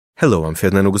Hello, I'm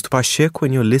Fernando Augusto Pacheco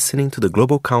and you're listening to the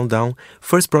Global Countdown,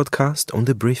 first broadcast on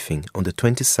the briefing on the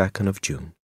 22nd of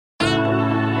June.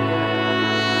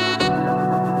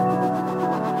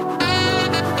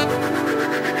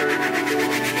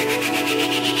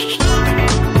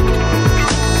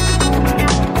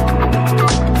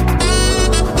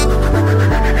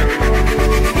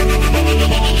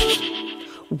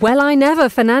 Well, I never.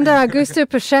 Fernando Augusto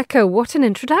Pacheco, what an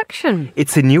introduction.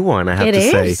 It's a new one, I have to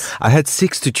say. I had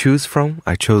 6 to choose from.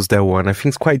 I chose that one. I think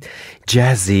it's quite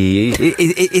jazzy.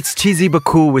 It's cheesy but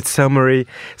cool with summary.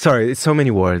 Sorry, it's so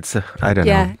many words. I don't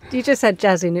know. Yeah, you just said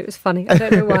jazzy and it was funny. I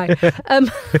don't know why.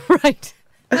 Right.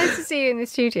 Nice to see you in the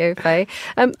studio, Faye.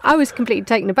 I was completely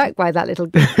taken aback by that little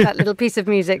piece of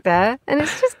music there, and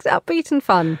it's just upbeat and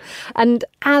fun. And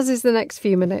as is the next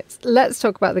few minutes, let's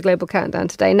talk about the Global Countdown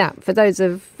today. Now, for those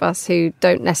of us who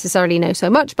don't necessarily know so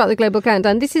much about the Global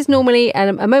Countdown, this is normally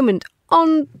a moment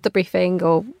on the briefing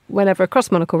or whenever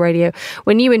across Monocle Radio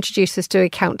when you introduce us to a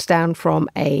countdown from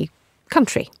a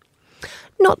country.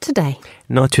 Not today.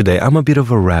 Not today. I'm a bit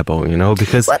of a rebel,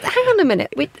 because... Well, hang on a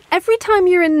minute. Every time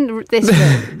you're in this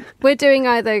room, we're doing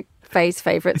either Faye's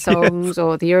favourite songs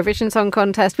or the Eurovision Song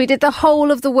Contest. We did the whole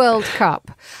of the World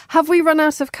Cup. Have we run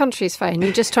out of countries, Faye, and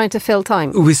you're just trying to fill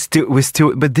time? We're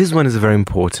still, but this one is very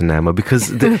important, Emma, because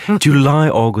the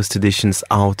July-August edition's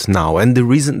out now. And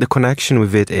the connection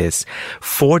with it is,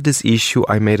 for this issue,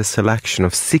 I made a selection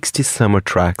of 60 summer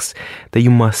tracks that you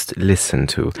must listen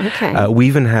to. Okay. We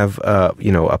even have, a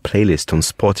playlist on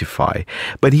Spotify.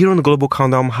 But here on the Global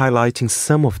Countdown, I'm highlighting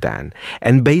some of them.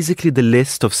 And basically, the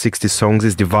list of 60 songs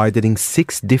is divided in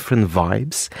 6 different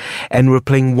vibes, and we're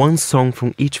playing one song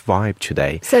from each vibe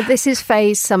today. So this is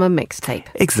Faye's summer mixtape.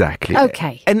 Exactly.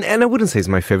 Okay. And I wouldn't say it's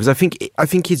my favorite. I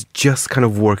think it just kind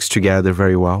of works together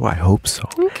very well. I hope so.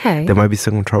 Okay. There might be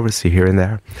some controversy here and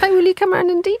there. Faye, will you come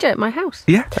around and DJ at my house?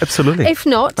 Yeah, absolutely. If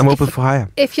not, I'm open for hire.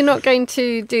 If you're not going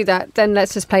to do that, then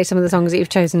let's just play some of the songs that you've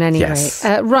chosen anyway. Yes.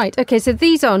 Right. Okay. So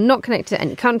these are not connected to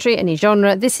any country, any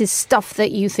genre. This is stuff that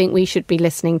you think we should be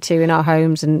listening to in our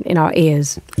homes and in our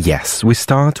ears. Yes, we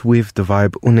start with the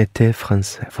vibe Un été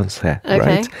français, Okay.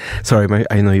 right? Sorry,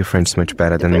 I know your French is much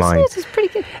better than mine. It's pretty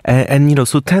good. And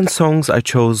so 10 songs I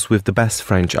chose with the best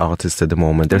French artists at the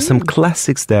moment. There's some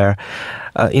classics there.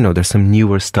 There's some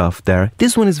newer stuff there.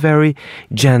 This one is very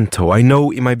gentle. I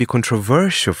know it might be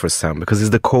controversial for some because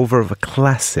it's the cover of a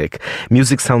classic.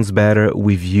 Music Sounds Better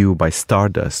With You by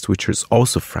Stardust, which is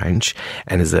also French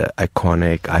and is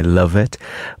iconic. I love it.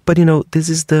 But, this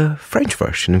is the French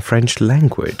version in French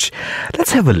language.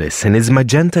 Let's have a listen. It's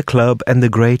Magenta Club and the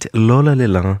great Lola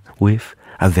Lelin with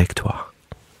Avec Toi.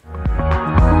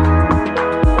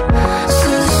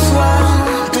 Ce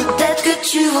soir, peut-être que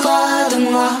tu voudras de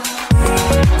moi.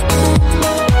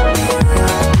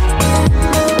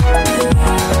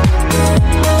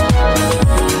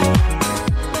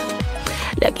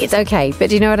 Look, it's okay, but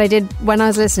do you know what I did when I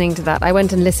was listening to that? I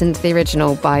went and listened to the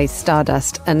original by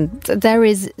Stardust, and there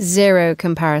is zero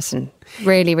comparison.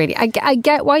 Really, really. I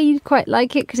get why you quite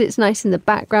like it because it's nice in the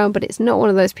background, but it's not one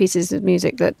of those pieces of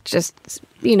music that just,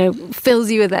 fills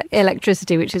you with that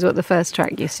electricity, which is what the first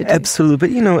track used to do.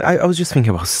 Absolutely. But, I was just thinking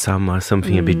about summer,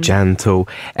 something a bit gentle.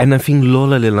 And I think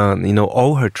Lola Lelin,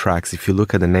 all her tracks, if you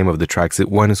look at the name of the tracks,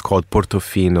 one is called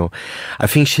Portofino. I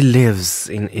think she lives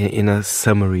in a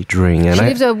summery dream. And she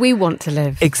lives where we want to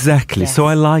live. Exactly. Yes. So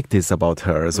I like this about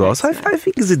her as well. So I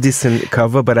think it's a decent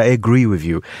cover, but I agree with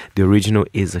you. The original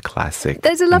is a classic.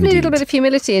 There's a lovely Indeed. little bit of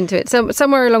humility into it.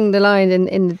 Somewhere along the line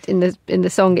in the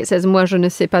song it says "Moi je ne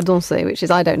sais pas danser," which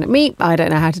is I don't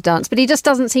know how to dance, but he just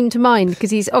doesn't seem to mind because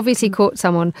he's obviously caught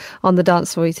someone on the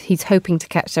dance floor. He's hoping to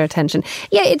catch their attention.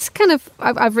 Yeah, it's kind of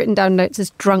I've written down notes as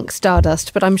drunk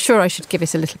Stardust, but I'm sure I should give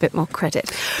it a little bit more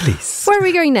credit. Please. Where are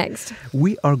we going next?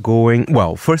 We are going,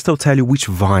 first I'll tell you which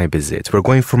vibe is it. We're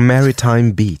going for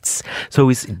maritime beats. So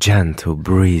it's gentle,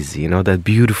 breezy, that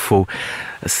beautiful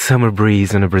summer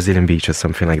breeze on a Brazilian beach or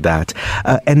something like that.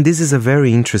 And this is a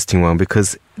very interesting one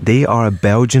because they are a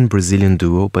Belgian-Brazilian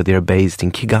duo, but they're based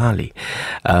in Kigali.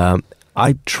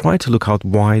 I try to look out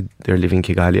why they're living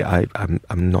in Kigali.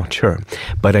 I'm not sure.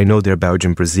 But I know they're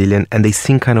Belgian-Brazilian and they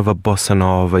sing kind of a bossa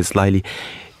nova, slightly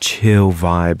chill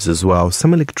vibes as well.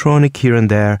 Some electronic here and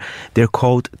there. They're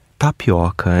called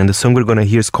Tapioca, and the song we're going to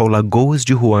hear is called Lagoas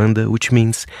de Ruanda, which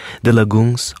means the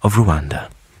lagoons of Rwanda.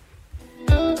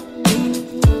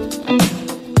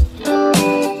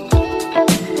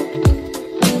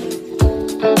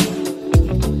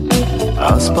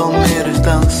 As palmeiras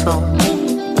dançam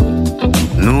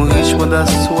no ritmo das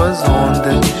suas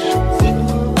ondas.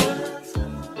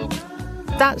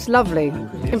 That's lovely.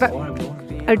 In fact,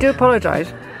 I do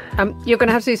apologise. You're going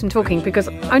to have to do some talking because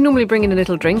I normally bring in a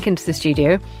little drink into the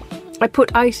studio. I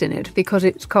put ice in it because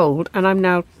it's cold, and I'm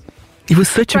now... It was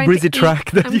such a breezy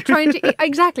track.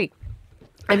 Exactly.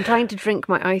 I'm trying to drink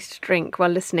my iced drink while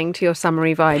listening to your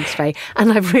summery vibes, Faye,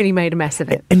 and I've really made a mess of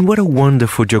it. And what a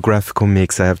wonderful geographical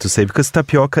mix, I have to say, because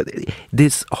Tapioca,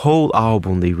 this whole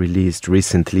album they released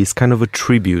recently is kind of a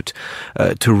tribute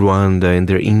to Rwanda and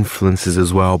their influences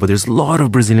as well. But there's a lot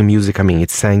of Brazilian music. I mean,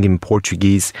 it's sang in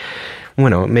Portuguese,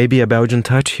 maybe a Belgian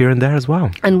touch here and there as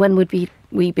well. And when would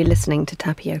we be listening to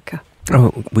Tapioca?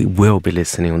 Oh, we will be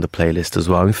listening on the playlist as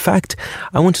well. In fact,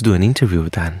 I want to do an interview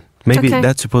with Dan. Maybe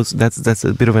that's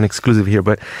a bit of an exclusive here,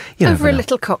 but over a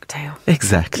little cocktail.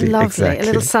 Exactly. Lovely. Exactly. A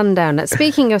little sundown.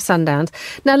 Speaking of sundowns,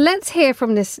 now let's hear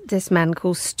from this man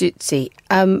called Stützi,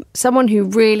 someone who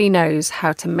really knows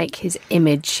how to make his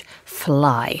image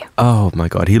fly. Oh my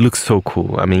God, he looks so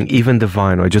cool. I mean, even the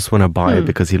vinyl, I just want to buy it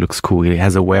because he looks cool.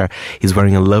 He's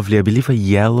wearing a lovely, I believe, a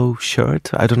yellow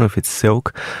shirt. I don't know if it's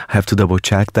silk. I have to double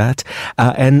check that.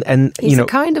 And he's the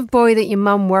kind of boy that your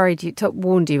mum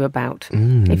warned you about.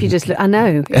 If you just look, I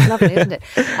know, it's lovely, isn't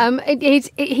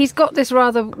it? He's got this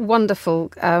rather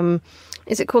wonderful.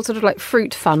 Is it called sort of like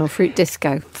fruit fun or fruit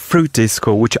disco? Fruit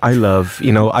disco, which I love.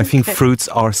 I think fruits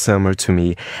are summer to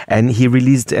me. And he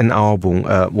released an album,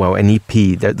 an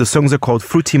EP. The songs are called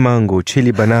Fruity Mango,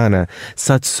 Chili Banana,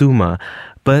 Satsuma.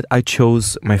 But I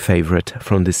chose my favorite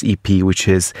from this EP, which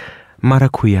is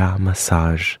Maracuya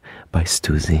Massage by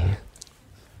Stützi.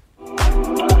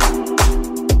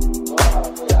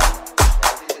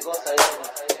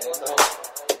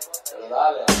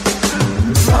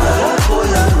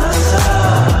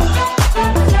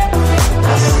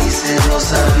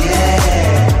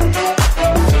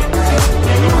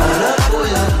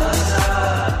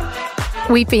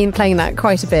 We've been playing that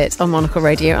quite a bit on Monocle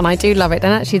Radio, and I do love it.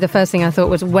 And actually, the first thing I thought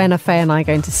was, when are Faye and I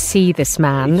going to see this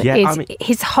man?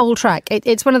 His whole track.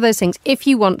 It's one of those things, if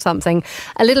you want something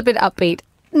a little bit upbeat,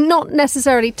 not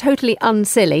necessarily totally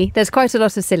unsilly, there's quite a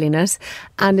lot of silliness,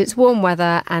 and it's warm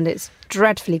weather, and it's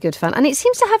dreadfully good fun, and it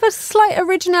seems to have a slight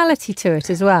originality to it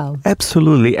as well.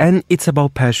 Absolutely, and it's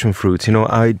about passion fruit.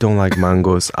 I don't like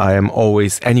mangoes. I am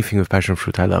always anything with passion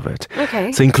fruit. I love it.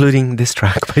 Okay. So including this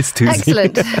track by Stützi.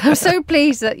 Excellent. I'm so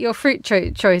pleased that your fruit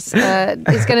choice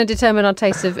is going to determine our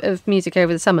taste of music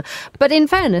over the summer. But in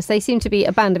fairness, they seem to be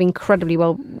a band of incredibly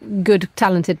good,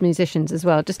 talented musicians as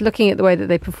well. Just looking at the way that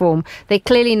they perform, they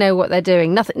clearly know what they're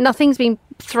doing. Nothing's been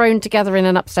thrown together in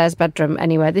an upstairs bedroom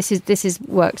anywhere. This is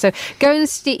work. So go and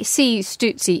see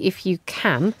Stützi if you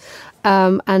can,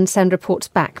 and send reports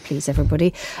back, please,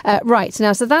 everybody. Right,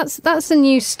 now, so that's the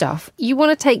new stuff. You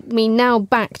want to take me now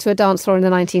back to a dance floor in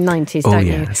the 1990s, don't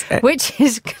you? Which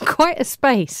is quite a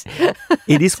space.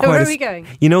 It is so where are we going?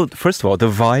 First of all,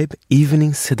 the vibe,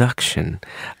 Evening Seduction.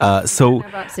 About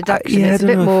seduction, it's a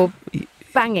bit more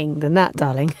banging than that,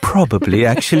 darling. Probably,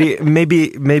 actually,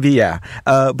 maybe, yeah.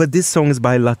 But this song is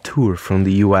by Latour from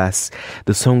the US.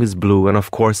 The song is Blue, and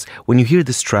of course, when you hear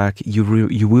this track, you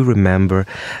will remember,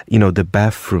 the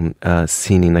bathroom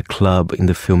scene in a club in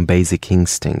the film Basic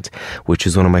Instinct, which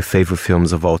is one of my favorite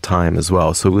films of all time as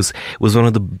well. So it was one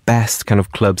of the best kind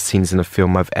of club scenes in a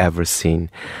film I've ever seen.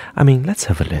 I mean, let's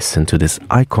have a listen to this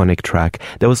iconic track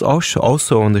that was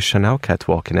also on the Chanel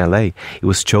catwalk in LA. It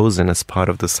was chosen as part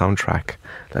of the soundtrack.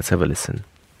 Let's have a listen.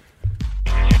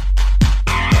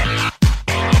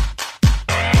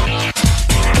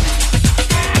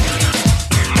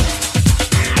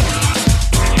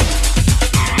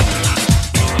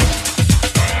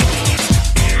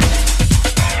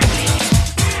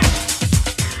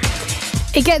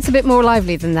 It gets a bit more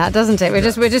lively than that, doesn't it?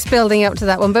 We're just building up to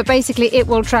that one, but basically it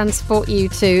will transport you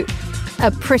to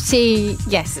a pretty...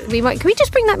 Yes, can we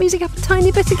just bring that music up a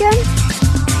tiny bit again?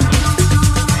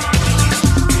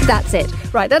 That's it.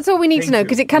 Right, that's all we need to know,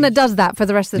 because it kind of does that for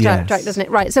the rest of the track, doesn't it?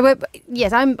 Right, so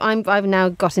I've now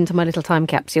got into my little time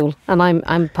capsule, and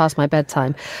I'm past my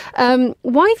bedtime.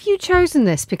 Why have you chosen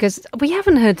this? Because we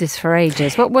haven't heard this for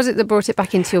ages. What was it that brought it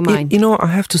back into your mind? I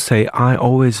have to say, I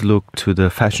always look to the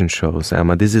fashion shows,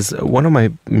 Emma. This is one of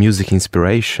my music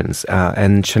inspirations,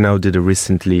 and Chanel did a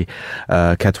recently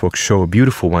catwalk show, a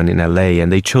beautiful one in LA,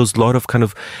 and they chose a lot of kind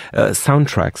of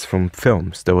soundtracks from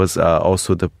films. There was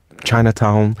also the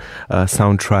Chinatown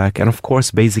soundtrack, and of course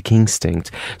Basic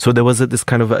Instinct. So there was this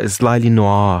kind of a slightly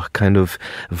noir kind of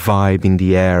vibe in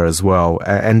the air as well.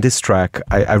 And this track,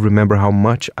 I remember how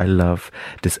much I love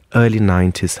this early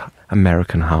 90s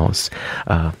American house.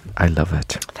 I love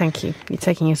it. Thank you. You're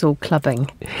taking us all clubbing.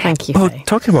 Thank you, Oh, Faye.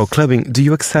 talking about clubbing, do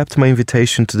you accept my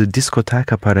invitation to the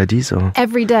Discoteca Paradiso?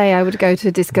 Every day I would go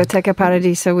to Discoteca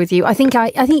Paradiso with you. I think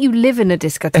you live in a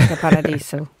Discoteca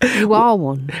Paradiso. You are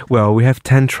one. Well, we have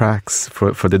 10 tracks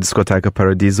for the Discoteca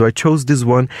Paradiso. I chose this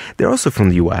one. They're also from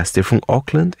the US. They're from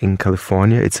Oakland in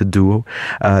California. It's a duo.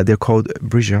 They're called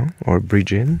Bridgin.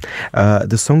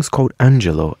 The song's called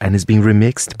Angelo and is being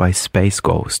remixed by Space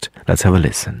Ghost. Let's have a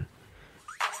listen.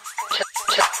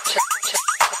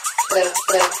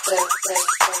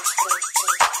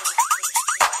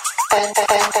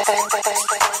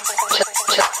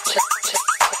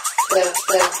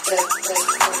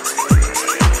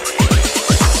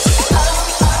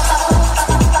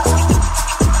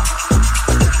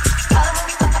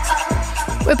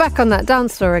 We're back on that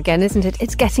dance floor again, isn't it?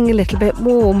 It's getting a little bit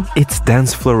warm. It's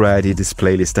dance floor ready, this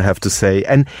playlist, I have to say.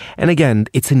 And again,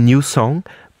 it's a new song,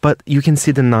 but you can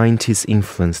see the 90s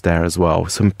influence there as well.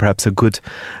 So perhaps a good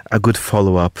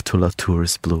follow-up to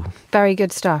Latour's Blue. Very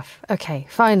good stuff. Okay,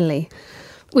 finally.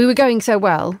 We were going so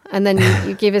well, and then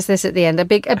you give us this at the end. A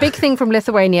big thing from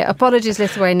Lithuania. Apologies,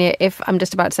 Lithuania, if I'm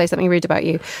just about to say something rude about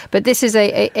you. But this is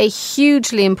a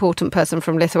hugely important person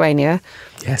from Lithuania.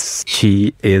 Yes,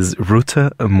 she is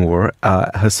Ruta Amor.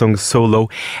 Her song is Solo.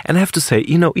 And I have to say,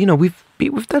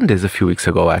 we've done this a few weeks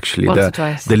ago, actually. Once or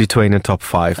twice. The Lithuanian Top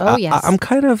 5. Oh, yes. I'm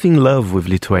kind of in love with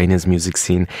Lithuania's music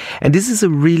scene. And this is a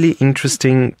really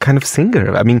interesting kind of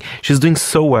singer. I mean, she's doing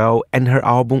so well. And her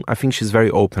album, I think she's very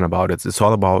open about it. It's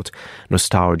all about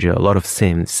nostalgia, a lot of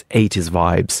synths, 80s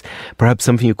vibes. Perhaps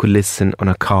something you could listen on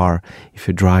a car if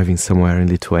you're driving somewhere in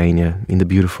Lithuania, in the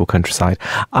beautiful countryside.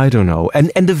 I don't know.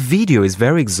 And the video is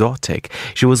very exotic.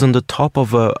 She was on the top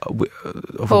of a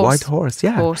white horse.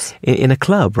 Yeah. Horse. In a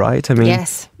club, right? I mean,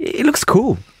 Yes. It looks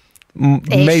cool.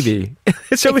 Maybe.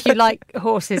 If you like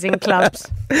horses in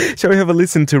clubs. Shall we have a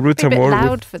listen to Ruta A bit Amor?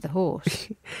 loud for the horse.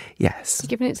 Yes, You're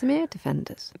giving it some ear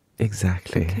defenders.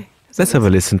 exactly. Okay. Let's have a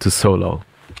listen to Solo.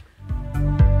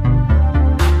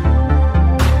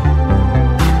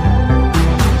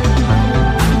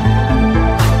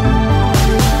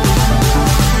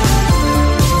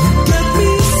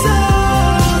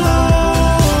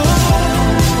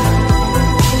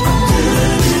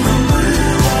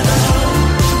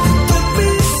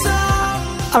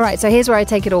 All right, so here's where I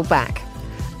take it all back.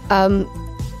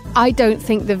 I don't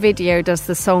think the video does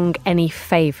the song any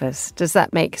favours. Does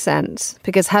that make sense?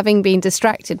 Because having been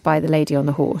distracted by the lady on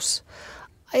the horse,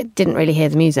 I didn't really hear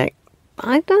the music.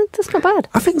 That's not bad.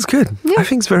 I think it's good. Yeah. I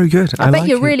think it's very good. I bet like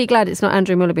you're it. really glad it's not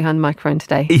Andrew Muller behind the microphone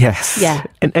today. Yes. Yeah.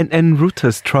 And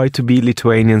Ruta's tried to be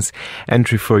Lithuanian's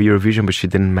entry for Eurovision, but she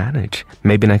didn't manage.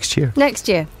 Maybe next year. Next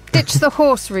year. Ditch the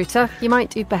horse, Ruta. You might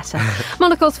do better.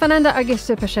 Monocle's Fernanda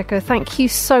Augusto Pacheco, thank you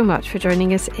so much for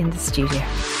joining us in the studio.